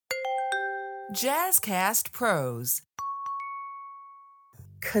Jazzcast Pros.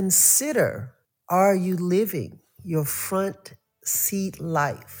 Consider, are you living your front seat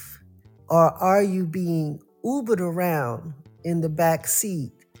life? Or are you being Ubered around in the back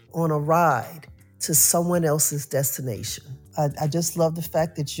seat on a ride to someone else's destination? I just love the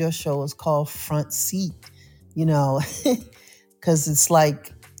fact that your show is called Front Seat, because it's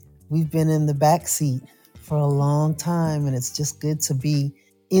like we've been in the back seat for a long time, and it's just good to be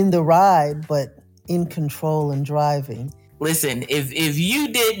in the ride, but in control and driving. Listen, if you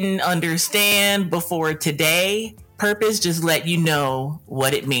didn't understand before today, Purpose just let you know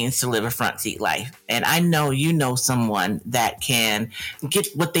what it means to live a front seat life. And I know you know someone that can get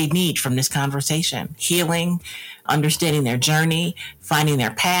what they need from this conversation. Healing, understanding their journey, finding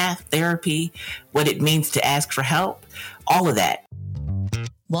their path, therapy, what it means to ask for help, all of that.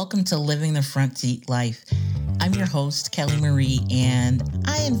 Welcome to Living the Front Seat Life. I'm your host, Kelly Marie, and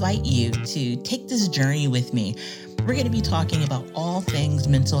I invite you to take this journey with me. We're going to be talking about all things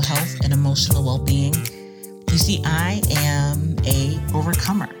mental health and emotional well-being. You see, I am a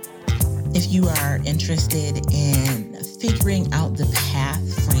overcomer. If you are interested in figuring out the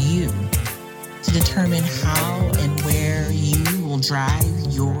path for you to determine how and where you will drive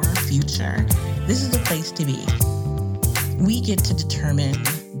your future, this is the place to be. We get to determine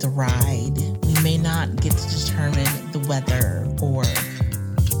the ride. We may not get to determine the weather or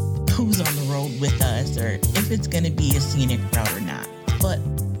who's on the road with us or if it's going to be a scenic route or not. But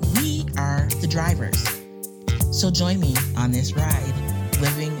we are the drivers. So join me on this ride,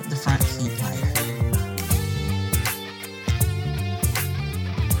 living the front seat life.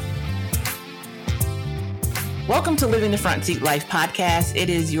 Welcome to Living the Front Seat Life podcast. It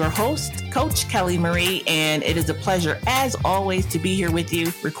is your host, Coach Kelly Marie, and it is a pleasure, as always, to be here with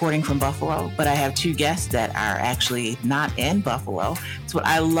you, recording from Buffalo. But I have two guests that are actually not in Buffalo. So what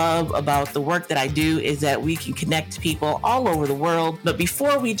I love about the work that I do is that we can connect people all over the world. But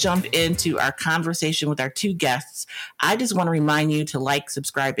before we jump into our conversation with our two guests, I just want to remind you to like,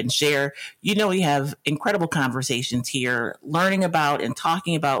 subscribe, and share. You know, we have incredible conversations here, learning about and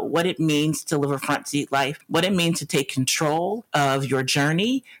talking about what it means to live a front seat life, what it means to take control of your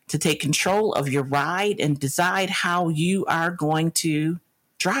journey, to take control of your ride and decide how you are going to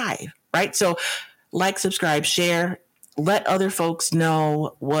drive, right? So like, subscribe, share, let other folks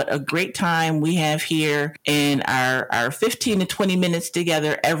know what a great time we have here in our 15 to 20 minutes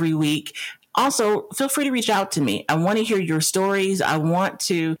together every week. Also, feel free to reach out to me. I want to hear your stories. I want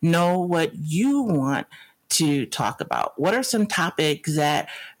to know what you want to talk about. What are some topics that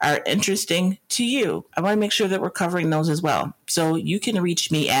are interesting to you? I want to make sure that we're covering those as well. So you can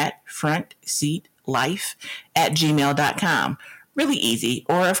reach me at frontseatlife@gmail.com. Really easy.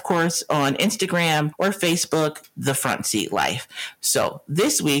 Or of course on Instagram or Facebook, The Front Seat Life. So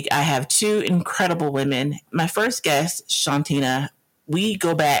this week I have two incredible women. My first guest, Shawntina, we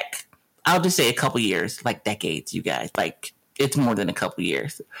go back, I'll just say a couple years, like decades, you guys, like it's more than a couple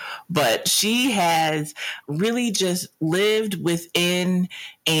years, but she has really just lived within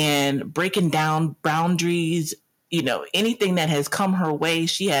and breaking down boundaries. You know, anything that has come her way,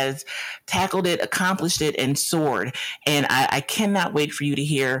 she has tackled it, accomplished it, and soared. And I cannot wait for you to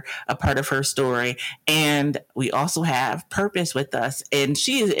hear a part of her story. And we also have Purpose with us. And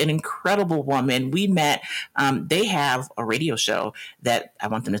she is an incredible woman. We met, they have a radio show that I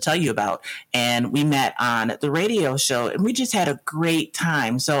want them to tell you about. And we met on the radio show and we just had a great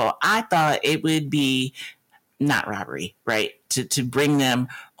time. So I thought it would be not robbery, right? To bring them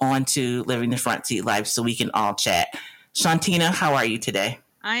onto Living the Front Seat Life so we can all chat. Shawntina, how are you today?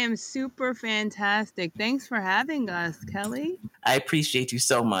 I am super fantastic. Thanks for having us, Kelly. I appreciate you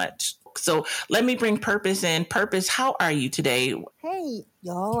so much. So let me bring Purpose in. Purpose, how are you today? Hey,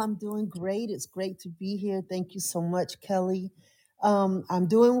 y'all, I'm doing great. It's great to be here. Thank you so much, Kelly. I'm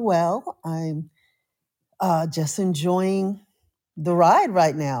doing well. I'm just enjoying the ride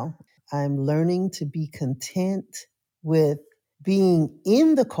right now. I'm learning to be content with being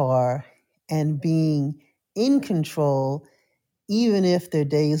in the car and being in control, even if there are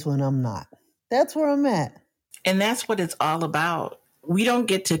days when I'm not. That's where I'm at. And that's what it's all about. We don't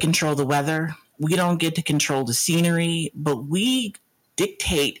get to control the weather. We don't get to control the scenery, but we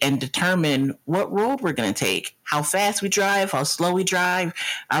dictate and determine what road we're going to take, how fast we drive, how slow we drive.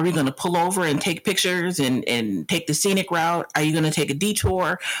 Are we going to pull over and take pictures and take the scenic route? Are you going to take a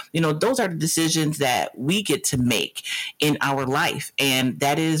detour? You know, those are the decisions that we get to make in our life. And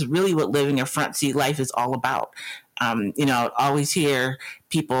that is really what living a front seat life is all about. You know, I always hear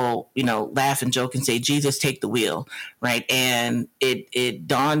people, you know, laugh and joke and say, Jesus, take the wheel, right? And it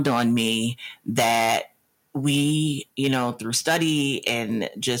dawned on me that we, through study and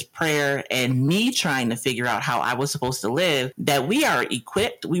just prayer and me trying to figure out how I was supposed to live, that we are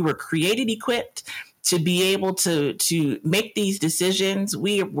equipped. We were created equipped to be able to make these decisions.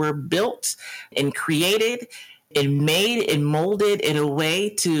 We were built and created and made and molded in a way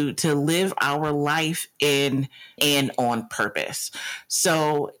to live our life in and on purpose.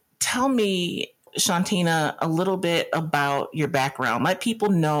 So tell me, Shawntina, a little bit about your background. Let people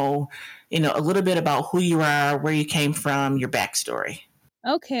know, a little bit about who you are, where you came from, your backstory.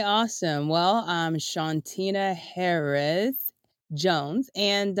 Okay, awesome. Well, I'm Shawntina Harris Jones,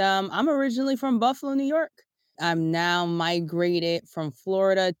 and I'm originally from Buffalo, New York. I'm now migrated from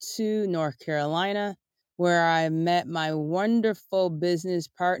Florida to North Carolina, where I met my wonderful business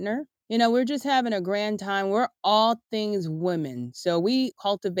partner. We're just having a grand time. We're all things women. So we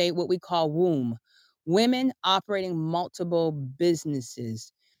cultivate what we call womb, women operating multiple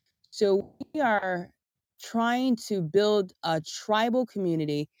businesses. So we are trying to build a tribal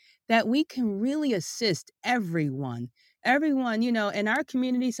community that we can really assist everyone. Everyone, in our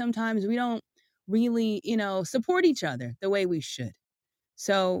community, sometimes we don't really, support each other the way we should.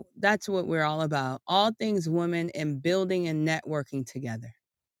 So that's what we're all about. All things women and building and networking together.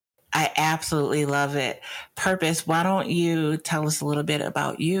 I absolutely love it. Purpose, why don't you tell us a little bit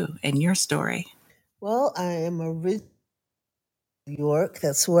about you and your story? Well, I am originally from New York.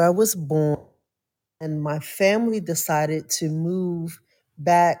 That's where I was born. And my family decided to move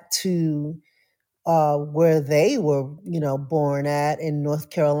back to where they were, born at in North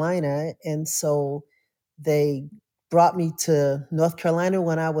Carolina. And so they brought me to North Carolina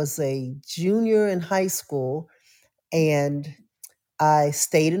when I was a junior in high school. And I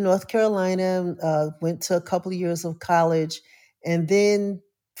stayed in North Carolina, went to a couple of years of college, and then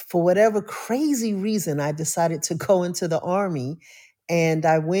for whatever crazy reason, I decided to go into the Army. And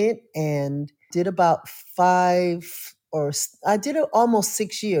I went and did about I did almost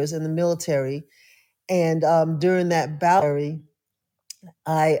 6 years in the military. And during that battle,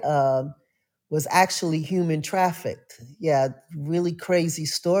 I was actually human trafficked. Yeah, really crazy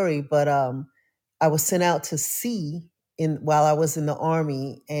story. But I was sent out to sea while I was in the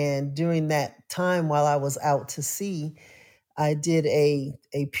Army, and during that time while I was out to sea, I did a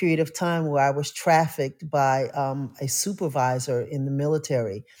period of time where I was trafficked by a supervisor in the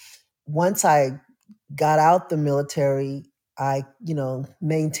military. Once I got out the military, I,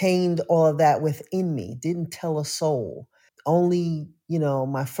 maintained all of that within me, didn't tell a soul. Only,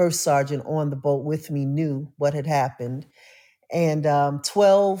 my first sergeant on the boat with me knew what had happened. And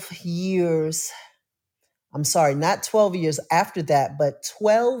 12 years, I'm sorry, not 12 years after that, but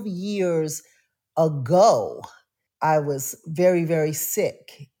 12 years ago, I was very, very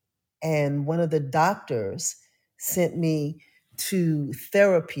sick. And one of the doctors sent me to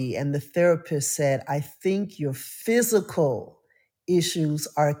therapy, and the therapist said, I think your physical issues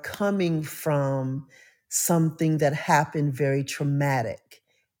are coming from something that happened very traumatic.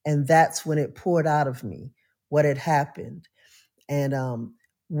 And that's when it poured out of me what had happened. And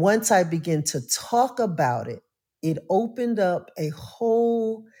once I began to talk about it, it opened up a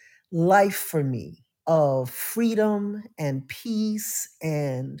whole life for me of freedom and peace.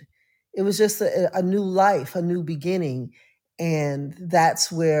 And it was just a new life, a new beginning. And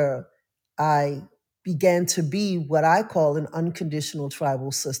that's where I began to be what I call an unconditional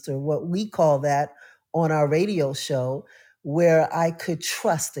tribal sister, what we call that on our radio show, where I could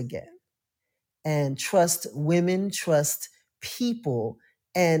trust again and trust women, trust people,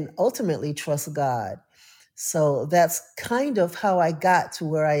 and ultimately trust God. So that's kind of how I got to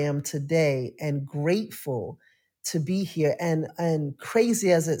where I am today, and grateful to be here, and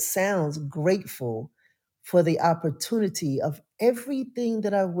crazy as it sounds, grateful for the opportunity of everything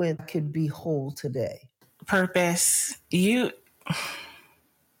that I went could be whole today. Purpose, you're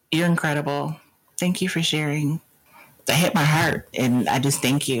incredible. Thank you for sharing. That hit my heart, and I just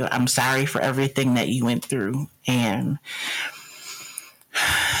thank you. I'm sorry for everything that you went through, and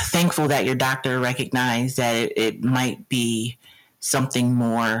thankful that your doctor recognized that it might be something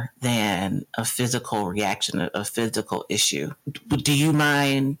more than a physical reaction, a physical issue. Do you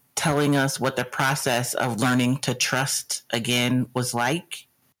mind telling us what the process of learning to trust again was like?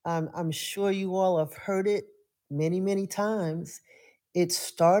 I'm sure you all have heard it many, many times. It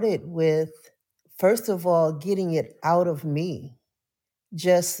started with, first of all, getting it out of me,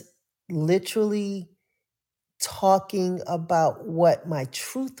 just literally talking about what my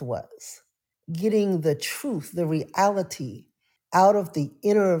truth was, getting the truth, the reality out of the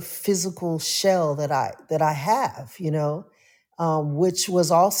inner physical shell that I have, which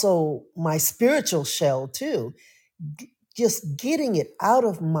was also my spiritual shell too. Just getting it out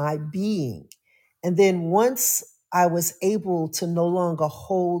of my being And then once I was able to no longer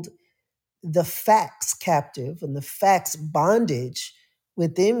hold the facts captive and the facts bondage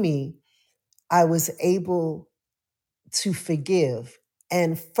within me, I was able to forgive.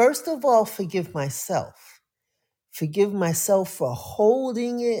 And first of all, forgive myself. Forgive myself for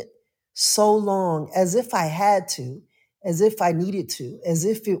holding it so long, as if I had to, as if I needed to, as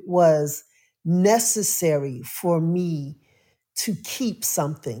if it was necessary for me to keep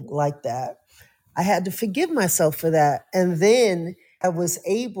something like that. I had to forgive myself for that. And then I was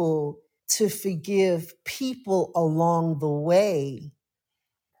able to forgive people along the way,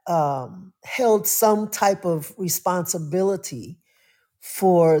 held some type of responsibility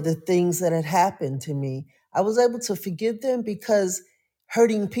for the things that had happened to me. I was able to forgive them because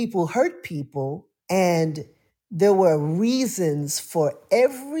hurting people hurt people. And there were reasons for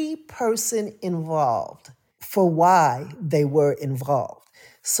every person involved for why they were involved.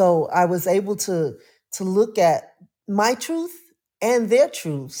 So I was able to look at my truth and their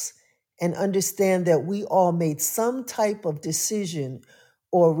truths and understand that we all made some type of decision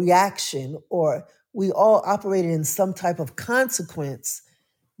or reaction, or we all operated in some type of consequence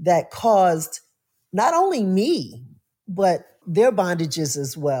that caused not only me, but their bondages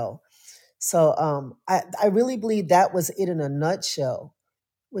as well. So I really believe that was it in a nutshell,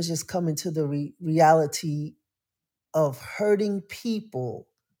 was just coming to the reality of hurting people.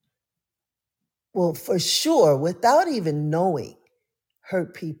 Well, for sure, without even knowing,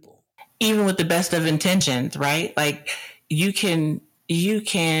 hurt people. Even with the best of intentions, right? Like you can you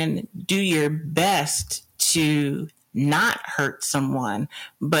can do your best to not hurt someone,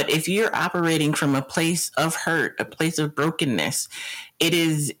 but if you're operating from a place of hurt, a place of brokenness, it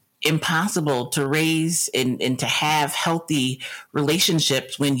is impossible to raise and to have healthy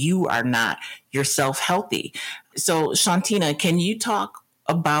relationships when you are not yourself healthy. So Shawntina, can you talk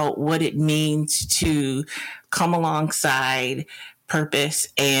about what it means to come alongside purpose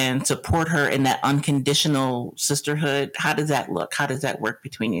and support her in that unconditional sisterhood? How does that look? How does that work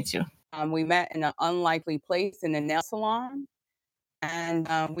between you two? We met in an unlikely place in a nail salon, and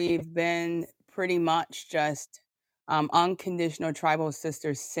we've been pretty much just unconditional tribal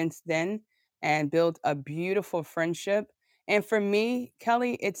sisters since then and built a beautiful friendship. And for me,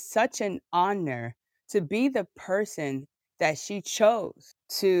 Kelly, it's such an honor to be the person that she chose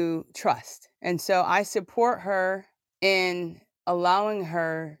to trust. And so I support her in allowing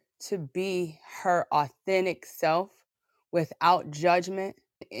her to be her authentic self without judgment,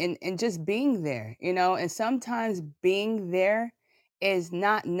 and just being there, and sometimes being there is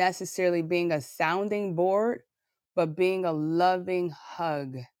not necessarily being a sounding board, but being a loving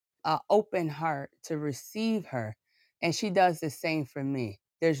hug, an open heart to receive her. And she does the same for me.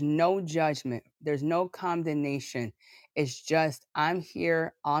 There's no judgment, there's no condemnation. It's just, I'm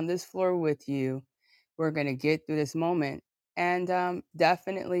here on this floor with you. We're going to get through this moment. And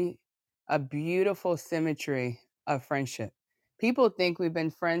definitely a beautiful symmetry of friendship. People think we've been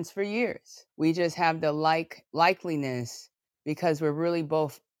friends for years. We just have the likeliness because we're really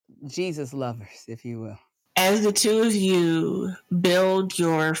both Jesus lovers, if you will. As the two of you build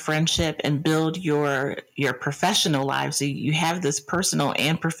your friendship and build your professional lives, so you have this personal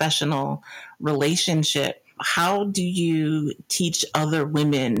and professional relationship, how do you teach other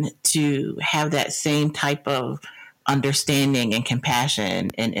women to have that same type of understanding and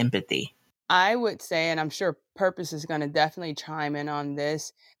compassion and empathy? I would say, and I'm sure Purpose is going to definitely chime in on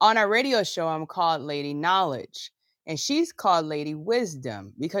this. On our radio show, I'm called Lady Knowledge, and she's called Lady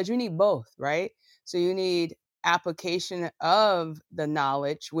Wisdom, because you need both, right? So you need application of the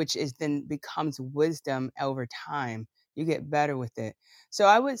knowledge, which is then becomes wisdom over time. You get better with it. So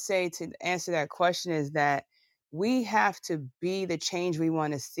I would say, to answer that question, is that we have to be the change we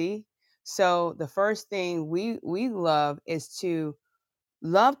want to see. So the first thing we love is to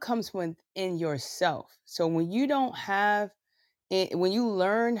love comes within yourself. So when you don't have it, when you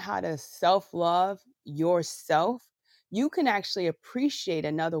learn how to self love yourself, you can actually appreciate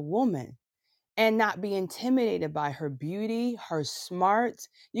another woman and not be intimidated by her beauty, her smarts.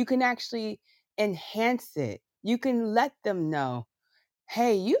 You can actually enhance it. You can let them know,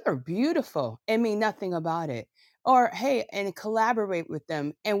 hey, you are beautiful, and mean nothing about it. Or, hey, and collaborate with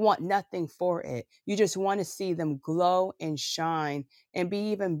them and want nothing for it. You just want to see them glow and shine and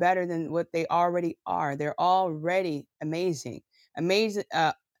be even better than what they already are. They're already amazing. Amazing.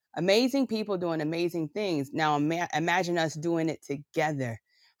 Amazing people doing amazing things. Now imagine us doing it together.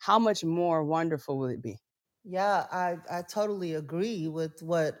 How much more wonderful will it be? Yeah, I totally agree with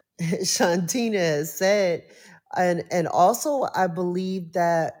what Shantina has said. And also I believe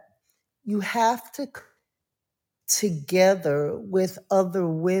that you have to together with other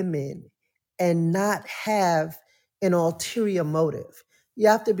women and not have an ulterior motive. You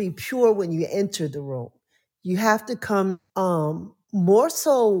have to be pure when you enter the room. You have to come more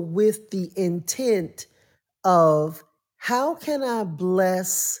so with the intent of how can I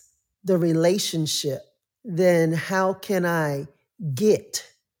bless the relationship than how can I get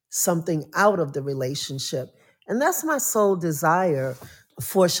something out of the relationship. And that's my sole desire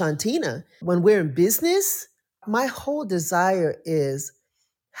for Shawntina. When we're in business, my whole desire is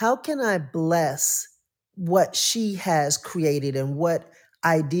how can I bless what she has created and what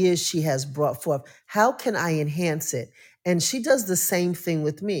ideas she has brought forth? How can I enhance it? And she does the same thing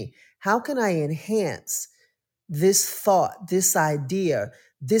with me. How can I enhance this thought, this idea,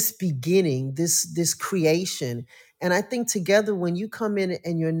 this beginning, this creation? And I think together when you come in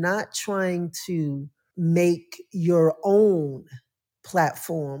and you're not trying to make your own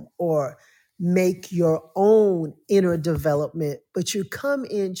platform or make your own inner development, but you come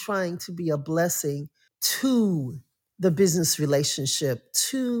in trying to be a blessing to the business relationship,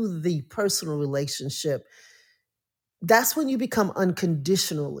 to the personal relationship, that's when you become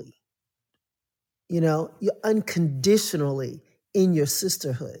unconditionally, you're unconditionally in your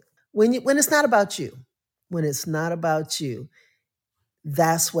sisterhood. When it's not about you, when it's not about you,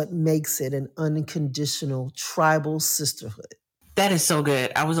 that's what makes it an unconditional tribal sisterhood. That is so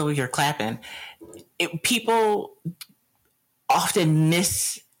good. I was over here clapping. People often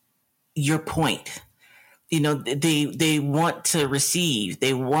miss your point. They want to receive,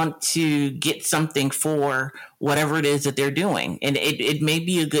 they want to get something for whatever it is that they're doing, and it may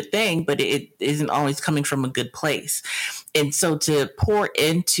be a good thing, but it isn't always coming from a good place. And so to pour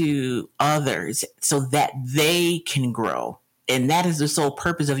into others so that they can grow, and that is the sole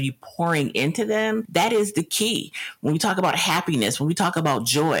purpose of you pouring into them, that is the key. When we talk about happiness, when we talk about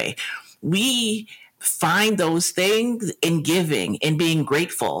joy, we find those things in giving and being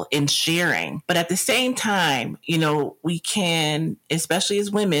grateful and sharing. But at the same time, we can, especially as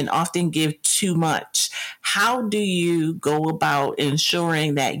women, often give too much. How do you go about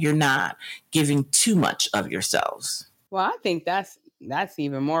ensuring that you're not giving too much of yourselves? Well, I think that's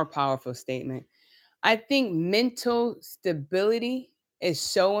even more powerful statement. I think mental stability is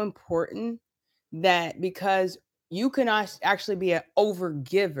so important that because you can actually be an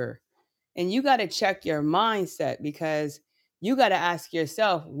overgiver, and you got to check your mindset because you got to ask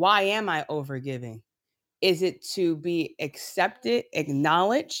yourself, why am I overgiving? Is it to be accepted,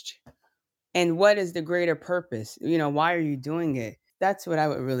 acknowledged? And what is the greater purpose? Why are you doing it? That's what I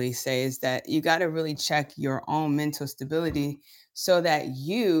would really say, is that you got to really check your own mental stability so that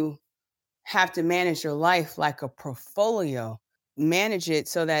you have to manage your life like a portfolio. Manage it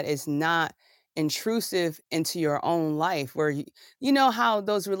so that it's not intrusive into your own life, where you know how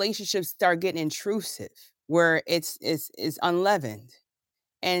those relationships start getting intrusive, where it's unleavened.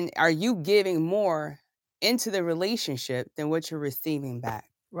 And are you giving more into the relationship than what you're receiving back?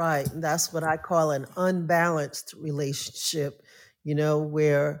 Right. And that's what I call an unbalanced relationship,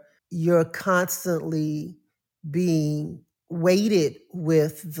 where you're constantly being weighted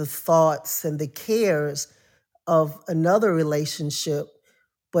with the thoughts and the cares of another relationship,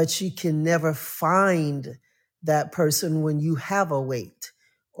 but you can never find that person when you have a weight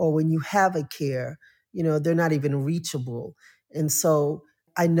or when you have a care. They're not even reachable. And so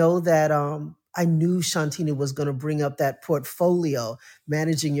I know that I knew Shawntina was going to bring up that portfolio,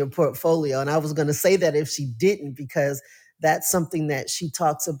 managing your portfolio. And I was going to say that if she didn't, because that's something that she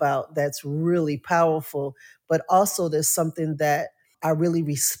talks about that's really powerful. But also, there's something that I really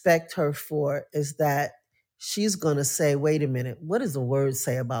respect her for, is that she's going to say, wait a minute, what does the word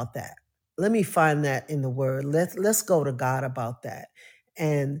say about that? Let me find that in the word. Let's go to God about that.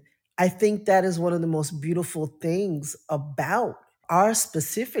 And I think that is one of the most beautiful things about our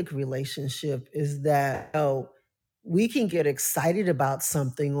specific relationship, is that we can get excited about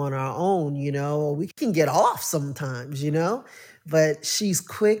something on our own, or we can get off sometimes, but she's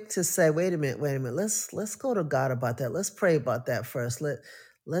quick to say, wait a minute, let's go to God about that. Let's pray about that first.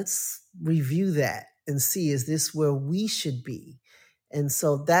 Let's review that and see, is this where we should be? And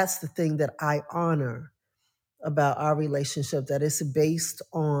so that's the thing that I honor about our relationship, that it's based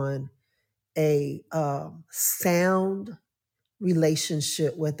on a sound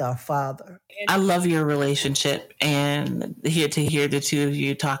relationship with our Father. I love your relationship, and here to hear the two of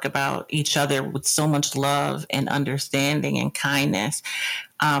you talk about each other with so much love and understanding and kindness.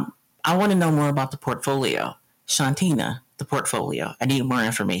 I want to know more about the portfolio. Shawntina, the portfolio. I need more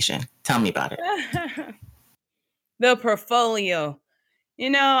information. Tell me about it. The portfolio.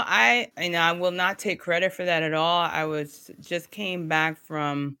 I will not take credit for that at all. I was just came back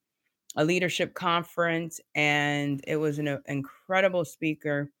from a leadership conference, and it was an incredible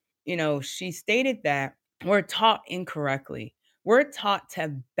speaker. she stated that we're taught incorrectly. We're taught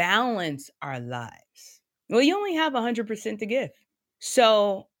to balance our lives. Well, you only have 100% to give.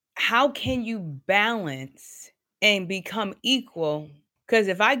 So, how can you balance and become equal? Because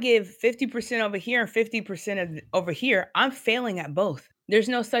if I give 50% over here and 50% over here, I'm failing at both. There's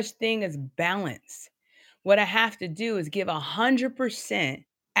no such thing as balance. What I have to do is give 100%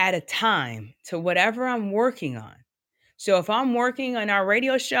 at a time to whatever I'm working on. So if I'm working on our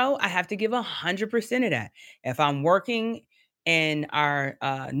radio show, I have to give 100% of that. If I'm working in our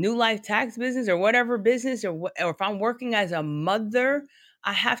new life tax business or whatever business, or if I'm working as a mother,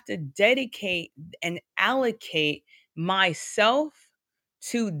 I have to dedicate and allocate myself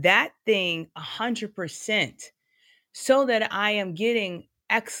to that thing 100% so that I am getting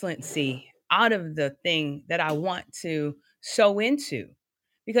excellency out of the thing that I want to sow into.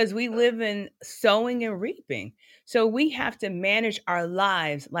 Because we live in sowing and reaping. So we have to manage our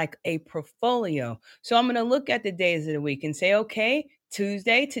lives like a portfolio. So I'm going to look at the days of the week and say, okay,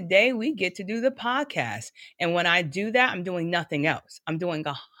 Tuesday, today we get to do the podcast. And when I do that, I'm doing nothing else. I'm doing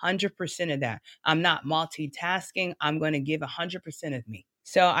 100% of that. I'm not multitasking. I'm going to give 100% of me.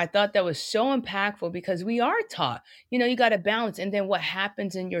 So I thought that was so impactful because we are taught, you got to balance. And then what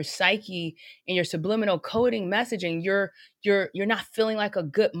happens in your psyche, in your subliminal coding messaging, you're not feeling like a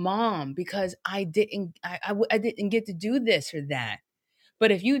good mom because I didn't get to do this or that.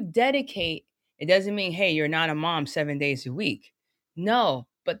 But if you dedicate, it doesn't mean, hey, you're not a mom 7 days a week. No,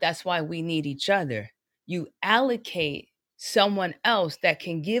 but that's why we need each other. You allocate someone else that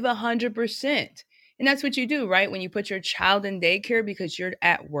can give 100%. And that's what you do, right? When you put your child in daycare because you're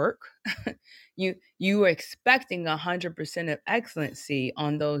at work, you are expecting 100% of excellency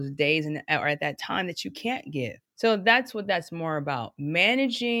on those days or at that time that you can't give. So that's what that's more about,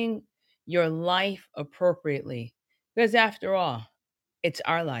 managing your life appropriately. Because after all, it's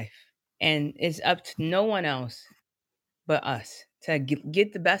our life, and it's up to no one else but us to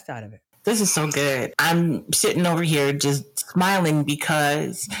get the best out of it. This is so good. I'm sitting over here just smiling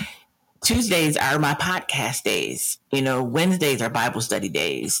because Tuesdays are my podcast days. Wednesdays are Bible study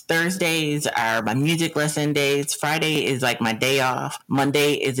days. Thursdays are my music lesson days. Friday is like my day off.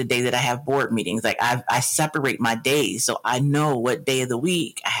 Monday is the day that I have board meetings. Like I separate my days so I know what day of the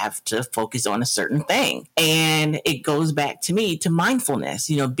week I have to focus on a certain thing. And it goes back to me to mindfulness,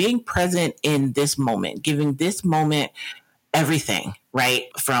 being present in this moment, giving this moment everything, right?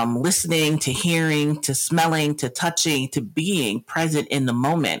 From listening to hearing to smelling to touching to being present in the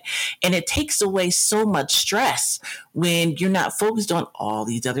moment. And it takes away so much stress when you're not focused on all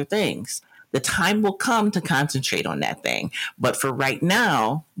these other things. The time will come to concentrate on that thing. But for right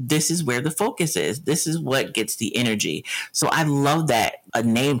now, this is where the focus is. This is what gets the energy. So I love that, a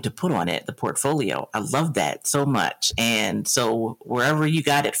name to put on it, the portfolio. I love that so much. And so wherever you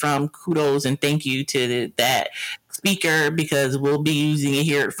got it from, kudos and thank you to that speaker, because we'll be using it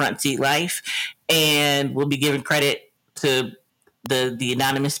here at Front Seat Life, and we'll be giving credit to the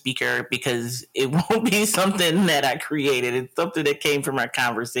anonymous speaker because it won't be something that I created. It's something that came from our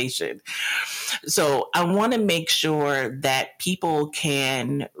conversation. So I want to make sure that people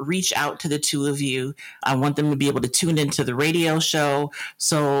can reach out to the two of you. I want them to be able to tune into the radio show.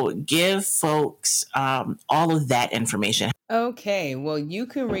 So give folks all of that information. Okay, well, you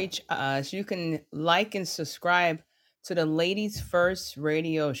can reach us. You can like and subscribe to the Ladies First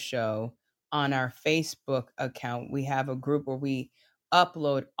radio show on our Facebook account. We have a group where we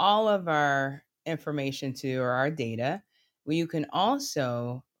upload all of our information to, or our data. Well, you can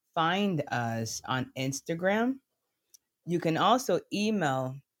also find us on Instagram. You can also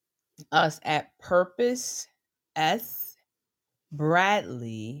email us at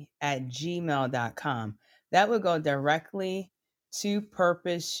purposebradley@gmail.com. That would go directly to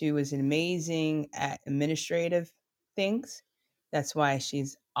Purpose. She was amazing at administrative things. That's why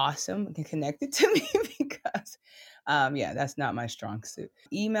she's awesome and connected to me because, yeah, that's not my strong suit.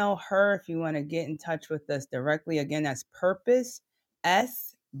 Email her if you want to get in touch with us directly. Again, that's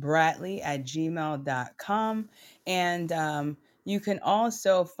purposebradley@gmail.com. And you can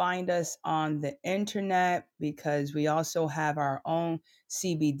also find us on the internet because we also have our own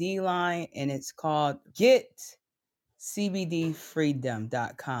CBD line, and it's called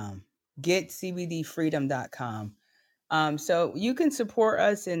getcbdfreedom.com. Getcbdfreedom.com. So you can support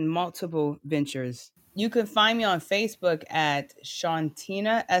us in multiple ventures. You can find me on Facebook at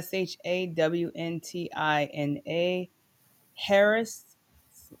Shawntina, Shawntina Harris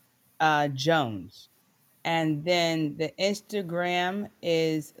Jones. And then the Instagram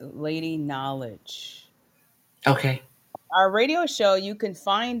is Lady Knowledge. Okay. Our radio show, you can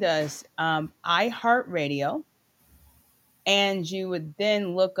find us iHeartRadio, And you would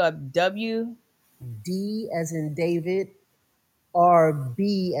then look up W. D as in David, R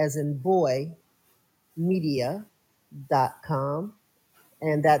B as in boy, media.com.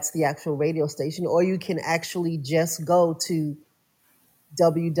 And that's the actual radio station. Or you can actually just go to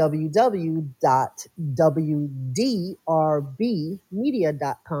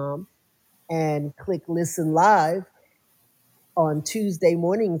www.wdrbmedia.com and click listen live on Tuesday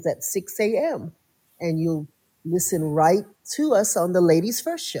mornings at 6 a.m. And you'll listen right to us on the Ladies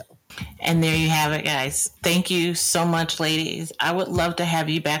First show. And there you have it, guys. Thank you so much, ladies. I would love to have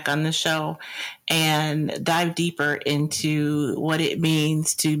you back on the show and dive deeper into what it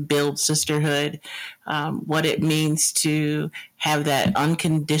means to build sisterhood, what it means to have that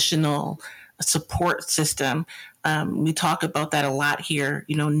unconditional support system. We talk about that a lot here,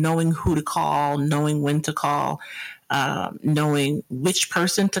 knowing who to call, knowing when to call, knowing which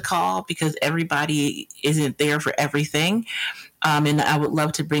person to call, because everybody isn't there for everything. And I would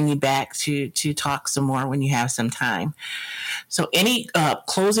love to bring you back to talk some more when you have some time. So any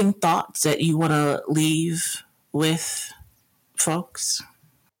closing thoughts that you want to leave with folks?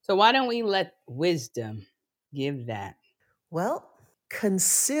 So why don't we let wisdom give that? Well,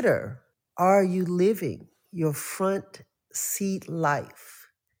 consider, are you living your front seat life?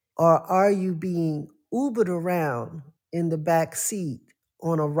 Or are you being Ubered around in the back seat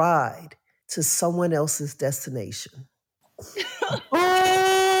on a ride to someone else's destination?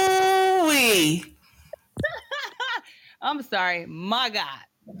 Ooh-wee. I'm sorry, my God.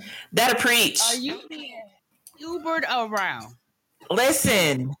 That'll preach. Are you being Ubered around?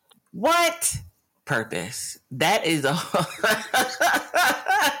 Listen, what purpose? That is a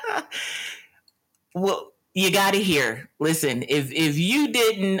well, you got to hear. Listen, if you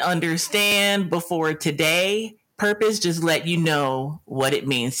didn't understand before today, purpose just let you know what it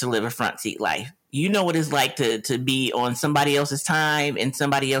means to live a front seat life. You know what it's like to be on somebody else's time in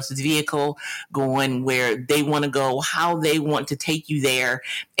somebody else's vehicle, going where they want to go, how they want to take you there,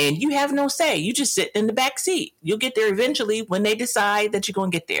 and you have no say. You just sit in the back seat. You'll get there eventually when they decide that you're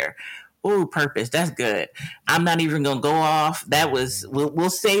going to get there. Oh, purpose. That's good. I'm not even going to go off. We'll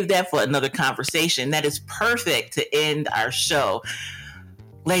save that for another conversation. That is perfect to end our show.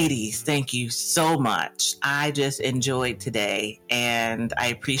 Ladies, thank you so much. I just enjoyed today and I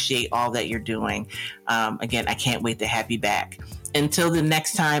appreciate all that you're doing. Again, I can't wait to have you back. Until the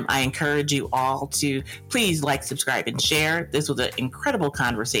next time, I encourage you all to please like, subscribe, and share. This was an incredible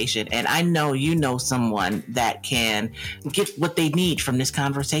conversation, and I know you know someone that can get what they need from this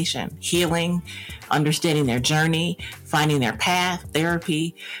conversation: healing, understanding their journey, finding their path,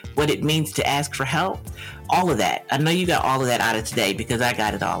 therapy, what it means to ask for help, all of that. I know you got all of that out of today because I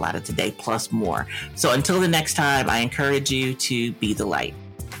got it all out of today, plus more. So until the next time, I encourage you to be the light.